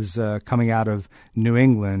lives coming out of New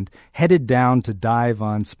England, headed down to dive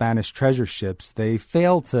on Spanish treasure ships. They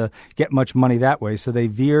failed to get much money that way, so they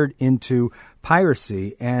veered into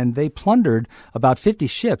piracy, and they plundered about 50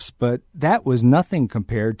 ships, but that was nothing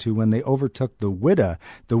compared to when they overtook the Whydah.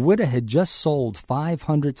 The Whydah had just sold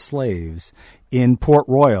 500 slaves in Port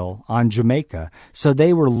Royal on Jamaica, so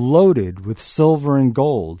they were loaded with silver and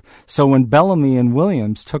gold. So when Bellamy and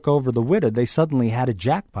Williams took over the Whydah, they suddenly had a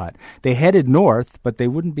jackpot. They headed north, but they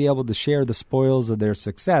wouldn't be able to share the spoils of their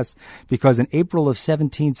success because in April of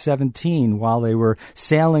 1717, while they were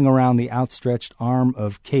sailing around the outstretched arm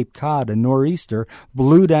of Cape Cod, a nor'easter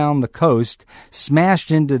blew down the coast, smashed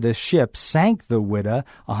into the ship, sank the Whydah.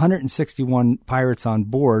 161 pirates on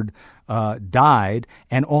board died,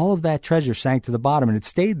 and all of that treasure sank to the bottom, and it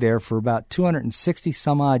stayed there for about 260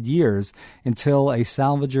 some odd years until a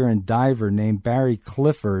salvager and diver named Barry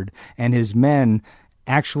Clifford and his men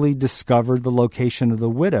actually discovered the location of the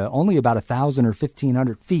Whydah, only about 1,000 or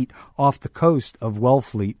 1,500 feet off the coast of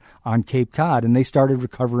Wellfleet on Cape Cod, and they started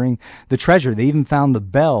recovering the treasure. They even found the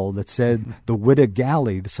bell that said the Whydah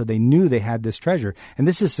Galley, so they knew they had this treasure. And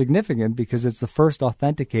this is significant because it's the first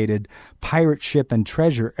authenticated pirate ship and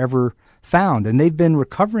treasure ever found, and they've been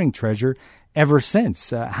recovering treasure ever since.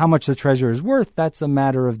 How much the treasure is worth, that's a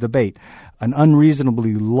matter of debate. An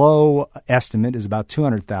unreasonably low estimate is about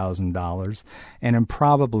 $200,000. An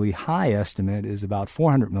improbably high estimate is about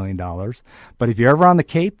 $400 million. But if you're ever on the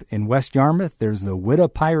Cape in West Yarmouth, there's the Whydah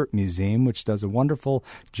Pirate Museum, which does a wonderful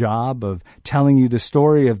job of telling you the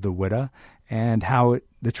story of the Whydah and how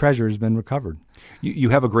the treasure has been recovered. You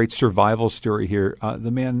have a great survival story here.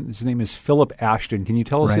 The man, his name is Philip Ashton. Can you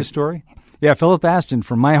tell us his story? Yeah, Philip Ashton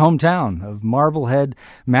from my hometown of Marblehead,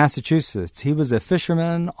 Massachusetts. He was a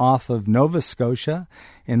fisherman off of Nova Scotia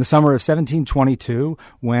in the summer of 1722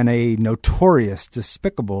 when a notorious,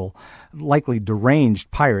 despicable, likely deranged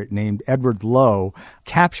pirate named Edward Lowe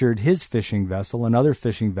captured his fishing vessel and other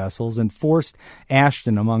fishing vessels and forced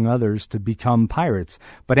Ashton, among others, to become pirates.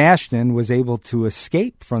 But Ashton was able to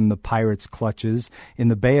escape from the pirates' clutches in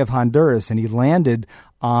the Bay of Honduras, and he landed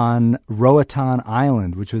on Roatan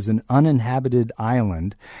Island, which was an uninhabited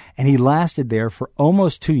island, and he lasted there for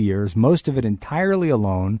almost 2 years, most of it entirely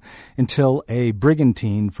alone, until a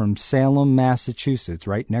brigantine from Salem, Massachusetts,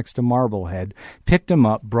 right next to Marblehead, picked him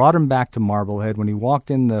up, brought him back to Marblehead. When he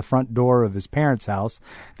walked in the front door of his parents' house,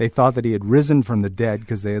 they thought that he had risen from the dead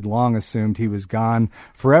because they had long assumed he was gone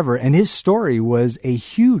forever. And his story was a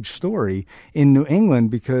huge story in New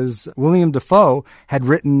England because William Defoe had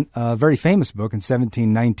written a very famous book in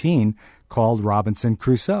 1719 called Robinson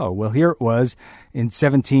Crusoe. Well, here it was in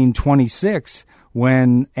 1726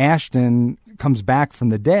 when Ashton comes back from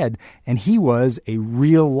the dead, and he was a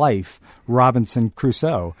real-life Robinson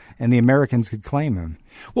Crusoe, and the Americans could claim him.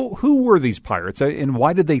 Well, who were these pirates, and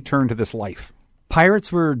why did they turn to this life?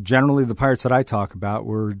 Pirates were generally, the pirates that I talk about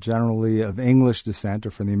were generally of English descent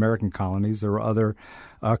or from the American colonies. There were other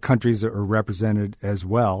countries that were represented as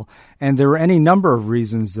well. And there were any number of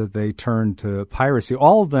reasons that they turned to piracy.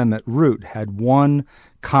 All of them at root had one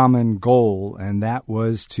common goal, and that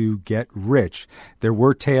was to get rich. There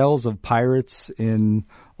were tales of pirates in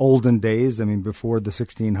olden days, before the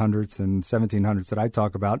 1600s and 1700s that I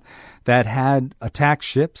talk about, that had attacked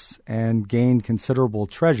ships and gained considerable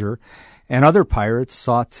treasure, and other pirates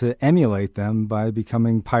sought to emulate them by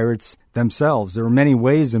becoming pirates themselves. There were many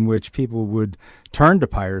ways in which people would turn to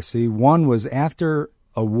piracy. One was after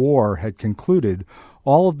a war had concluded,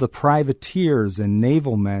 all of the privateers and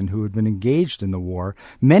naval men who had been engaged in the war,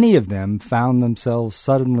 many of them found themselves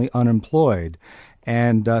suddenly unemployed.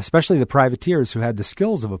 And especially the privateers who had the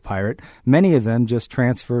skills of a pirate, many of them just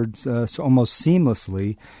transferred almost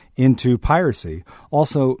seamlessly into piracy.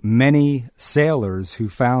 Also, many sailors who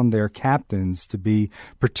found their captains to be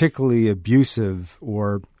particularly abusive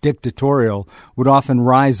or dictatorial would often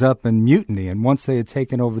rise up and mutiny, and once they had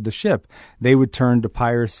taken over the ship, they would turn to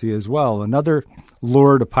piracy as well. Another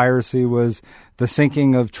lure to piracy was the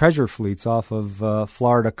sinking of treasure fleets off of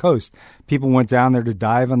Florida coast. People went down there to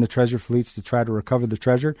dive on the treasure fleets to try to recover the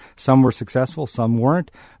treasure. Some were successful, some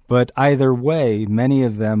weren't. But either way, many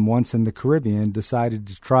of them, once in the Caribbean, decided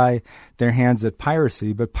to try their hands at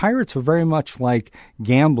piracy. But pirates were very much like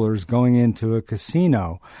gamblers going into a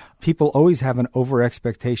casino. People always have an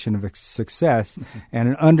over-expectation of success and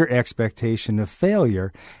an under-expectation of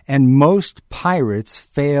failure. And most pirates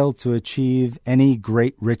failed to achieve any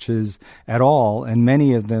great riches at all, and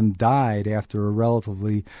many of them died after a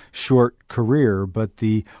relatively short career. But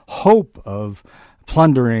the hope of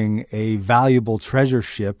plundering a valuable treasure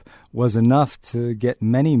ship was enough to get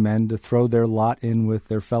many men to throw their lot in with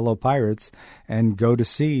their fellow pirates and go to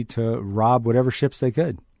sea to rob whatever ships they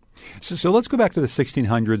could. So let's go back to the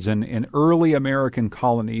 1600s and early American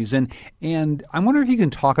colonies. And I wonder if you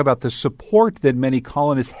can talk about the support that many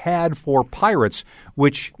colonists had for pirates,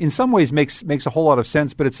 which in some ways makes a whole lot of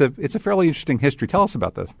sense, but it's a fairly interesting history. Tell us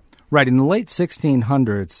about this. Right. In the late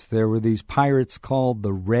 1600s, there were these pirates called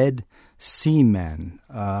the Red Seamen,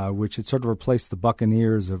 which had sort of replaced the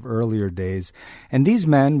buccaneers of earlier days. And these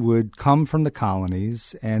men would come from the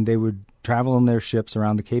colonies, and they would travel in their ships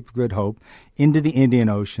around the Cape of Good Hope into the Indian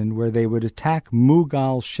Ocean, where they would attack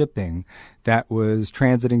Mughal shipping that was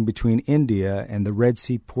transiting between India and the Red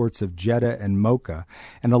Sea ports of Jeddah and Mocha.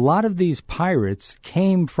 And a lot of these pirates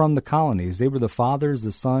came from the colonies. They were the fathers,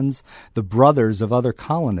 the sons, the brothers of other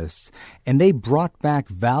colonists. And they brought back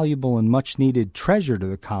valuable and much-needed treasure to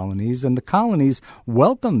the colonies, and the colonies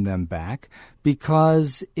welcomed them back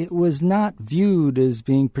because it was not viewed as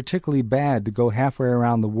being particularly bad to go halfway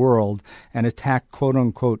around the world and attack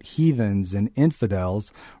quote-unquote heathens and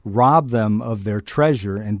infidels, rob them of their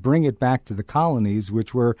treasure, and bring it back to the colonies,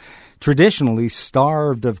 which were traditionally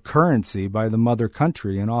starved of currency by the mother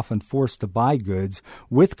country and often forced to buy goods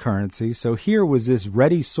with currency. So here was this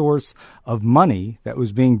ready source of money that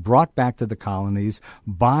was being brought back to the colonies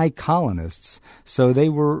by colonists. So they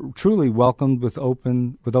were truly welcomed with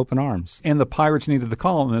open arms. And the pirates needed the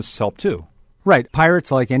colonists' help too. Right.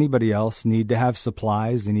 Pirates, like anybody else, need to have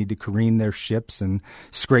supplies. They need to careen their ships and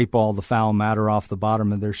scrape all the foul matter off the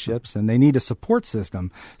bottom of their ships, and they need a support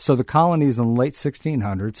system. So the colonies in the late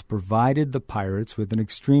 1600s provided the pirates with an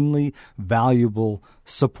extremely valuable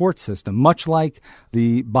support system, much like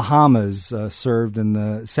the Bahamas served in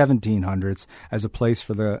the 1700s as a place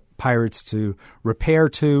for the pirates to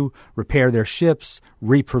repair their ships,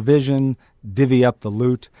 reprovision, divvy up the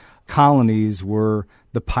loot. Colonies were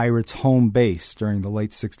the pirates' home base during the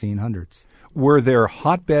late 1600s. Were there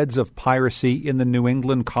hotbeds of piracy in the New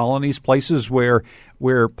England colonies, places where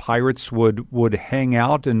pirates would hang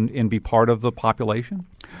out and be part of the population?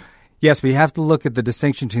 Yes, we have to look at the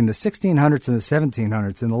distinction between the 1600s and the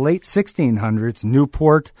 1700s. In the late 1600s,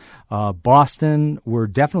 Newport, Boston were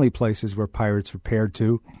definitely places where pirates repaired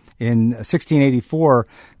to. In 1684,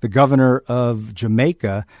 the governor of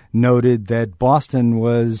Jamaica noted that Boston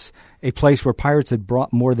was a place where pirates had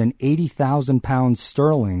brought more than 80,000 pounds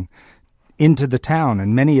sterling into the town,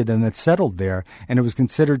 and many of them had settled there, and it was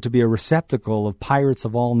considered to be a receptacle of pirates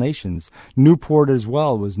of all nations. Newport as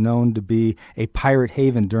well was known to be a pirate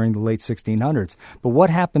haven during the late 1600s. But what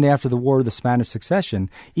happened after the War of the Spanish Succession?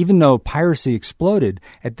 Even though piracy exploded,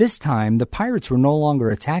 at this time the pirates were no longer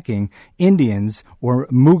attacking Indians or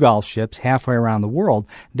Mughal ships halfway around the world.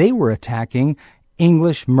 They were attacking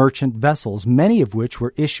English merchant vessels, many of which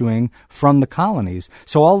were issuing from the colonies.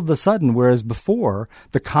 So all of a sudden, whereas before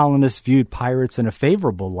the colonists viewed pirates in a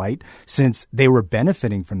favorable light since they were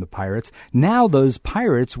benefiting from the pirates, now those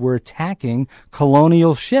pirates were attacking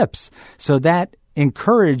colonial ships. So that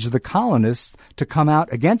encouraged the colonists to come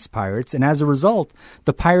out against pirates, and as a result,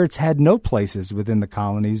 the pirates had no places within the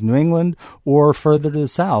colonies, New England or further to the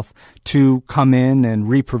south, to come in and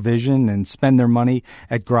reprovision and spend their money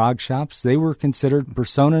at grog shops. They were considered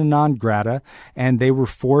persona non grata, and they were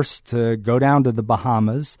forced to go down to the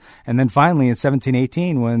Bahamas. And then finally, in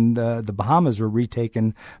 1718, when the Bahamas were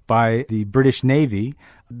retaken by the British Navy,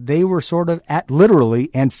 they were sort of literally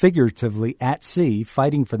and figuratively at sea,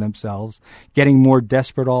 fighting for themselves, getting more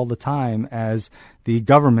desperate all the time as the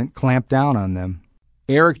government clamped down on them.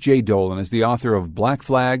 Eric J. Dolan is the author of Black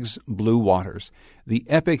Flags, Blue Waters, the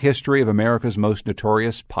epic history of America's most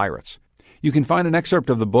notorious pirates. You can find an excerpt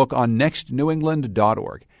of the book on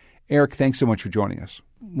nextnewengland.org. Eric, thanks so much for joining us.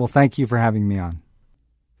 Well, thank you for having me on.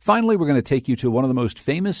 Finally, we're going to take you to one of the most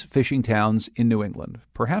famous fishing towns in New England,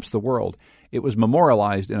 perhaps the world. It was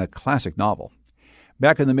memorialized in a classic novel.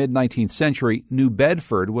 Back in the mid-19th century, New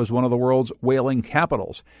Bedford was one of the world's whaling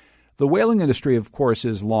capitals. The whaling industry, of course,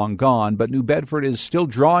 is long gone, but New Bedford is still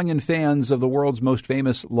drawing in fans of the world's most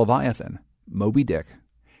famous Leviathan, Moby Dick.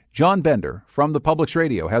 John Bender from the Publix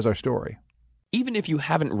Radio has our story. Even if you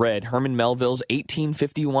haven't read Herman Melville's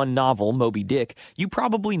 1851 novel, Moby Dick, you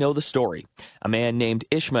probably know the story. A man named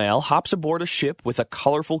Ishmael hops aboard a ship with a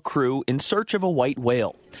colorful crew in search of a white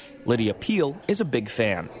whale. Lydia Peel is a big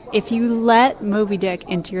fan. If you let Moby Dick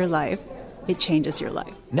into your life, it changes your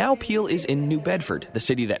life. Now Peel is in New Bedford, the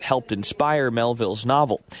city that helped inspire Melville's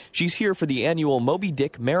novel. She's here for the annual Moby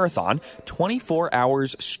Dick Marathon, 24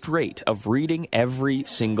 hours straight of reading every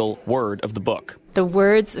single word of the book. The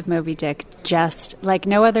words of Moby Dick, just like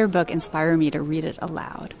no other book, inspire me to read it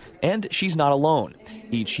aloud. And she's not alone.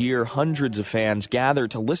 Each year, hundreds of fans gather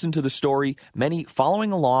to listen to the story, many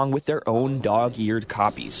following along with their own dog-eared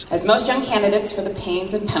copies. As most young candidates for the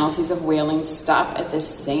pains and penalties of whaling stop at this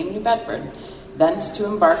same New Bedford, thence to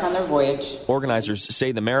embark on their voyage. Organizers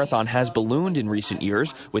say the marathon has ballooned in recent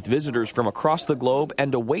years, with visitors from across the globe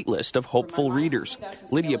and a wait list of hopeful readers.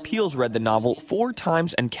 Lydia Peel's read the novel 4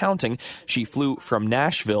 times and counting. She flew from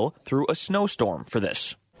Nashville through a snowstorm for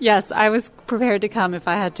this. Yes, I was prepared to come if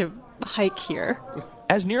I had to hike here.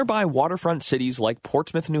 As nearby waterfront cities like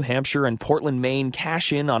Portsmouth, New Hampshire, and Portland, Maine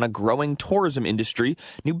cash in on a growing tourism industry,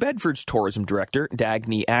 New Bedford's tourism director,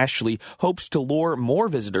 Dagny Ashley, hopes to lure more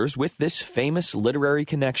visitors with this famous literary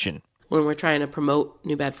connection. When we're trying to promote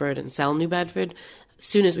New Bedford and sell New Bedford, as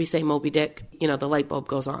soon as we say Moby Dick, the light bulb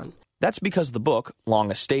goes on. That's because the book,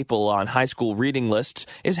 long a staple on high school reading lists,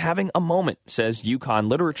 is having a moment, says UConn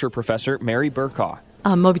literature professor Mary Burkaw.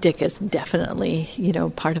 Moby Dick is definitely,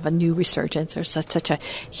 part of a new resurgence. There's such a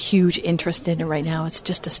huge interest in it right now. It's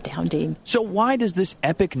just astounding. So why does this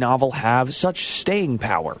epic novel have such staying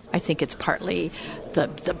power? I think it's partly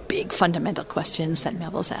the big fundamental questions that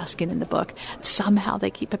Melville's asking in the book. Somehow they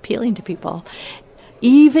keep appealing to people.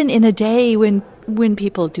 Even in a day when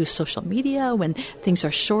people do social media, when things are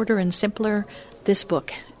shorter and simpler, this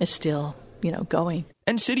book is still, going.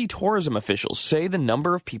 And city tourism officials say the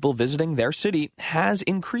number of people visiting their city has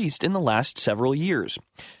increased in the last several years.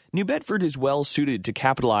 New Bedford is well suited to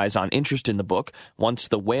capitalize on interest in the book. Once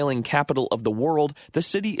the whaling capital of the world, the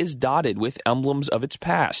city is dotted with emblems of its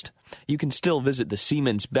past. You can still visit the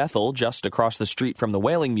Seamen's Bethel just across the street from the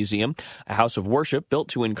Whaling Museum, a house of worship built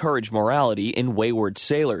to encourage morality in wayward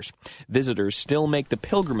sailors. Visitors still make the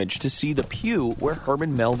pilgrimage to see the pew where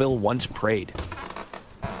Herman Melville once prayed.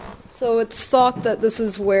 So it's thought that this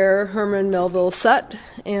is where Herman Melville sat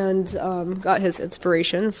and got his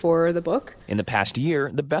inspiration for the book. In the past year,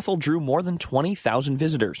 the Bethel drew more than 20,000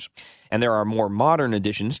 visitors. And there are more modern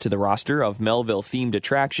additions to the roster of Melville-themed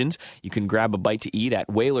attractions. You can grab a bite to eat at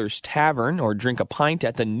Whaler's Tavern or drink a pint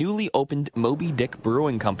at the newly opened Moby Dick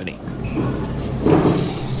Brewing Company.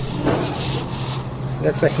 So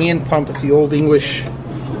that's a hand pump. It's the Old English,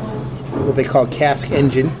 what they call cask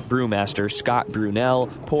engine. Brewmaster Scott Brunel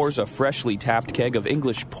pours a freshly tapped keg of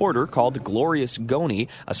English porter called Glorious Goney,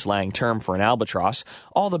 a slang term for an albatross.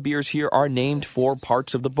 All the beers here are named for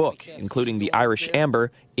parts of the book, including the Irish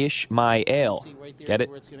amber Ish My Ale. Get it?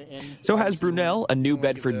 So has Brunel, a New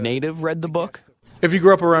Bedford native, read the book? If you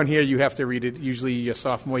grew up around here, you have to read it, usually your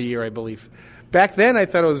sophomore year, I believe. Back then, I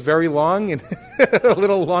thought it was very long and a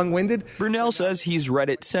little long-winded. Brunel says he's read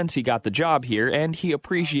it since he got the job here, and he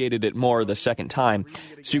appreciated it more the second time.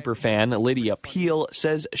 Superfan Lydia Peel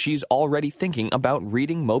says she's already thinking about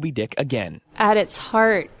reading Moby Dick again. At its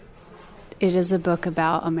heart, it is a book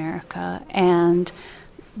about America, and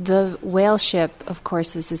the whale ship, of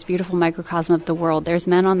course, is this beautiful microcosm of the world. There's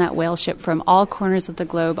men on that whale ship from all corners of the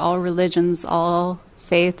globe, all religions, all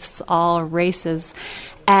faiths, all races,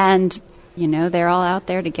 and they're all out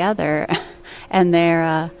there together, and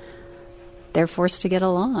they're they're forced to get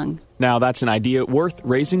along. Now that's an idea worth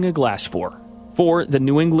raising a glass for. For the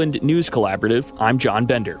New England News Collaborative, I'm John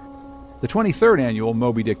Bender. The 23rd annual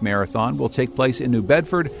Moby Dick Marathon will take place in New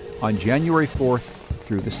Bedford on January 4th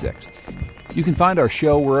through the 6th. You can find our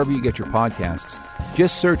show wherever you get your podcasts.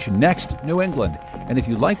 Just search Next New England, and if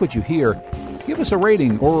you like what you hear, give us a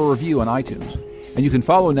rating or a review on iTunes. And you can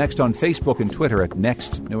follow Next on Facebook and Twitter at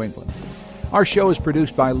Next New England. Our show is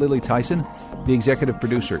produced by Lily Tyson. The executive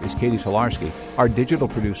producer is Katie Tolarski. Our digital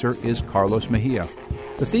producer is Carlos Mejia.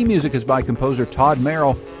 The theme music is by composer Todd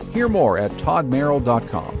Merrill. Hear more at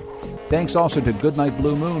toddmerrill.com. Thanks also to Goodnight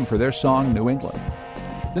Blue Moon for their song, New England.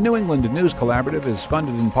 The New England News Collaborative is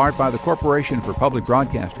funded in part by the Corporation for Public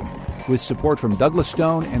Broadcasting, with support from Douglas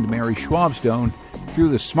Stone and Mary Schwab Stone through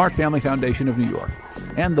the Smart Family Foundation of New York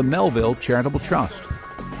and the Melville Charitable Trust.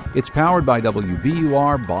 It's powered by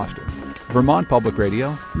WBUR Boston, Vermont Public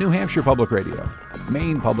Radio, New Hampshire Public Radio,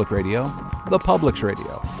 Maine Public Radio, The Publics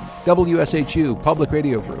Radio, WSHU Public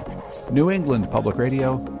Radio Group, New England Public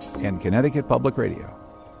Radio, and Connecticut Public Radio.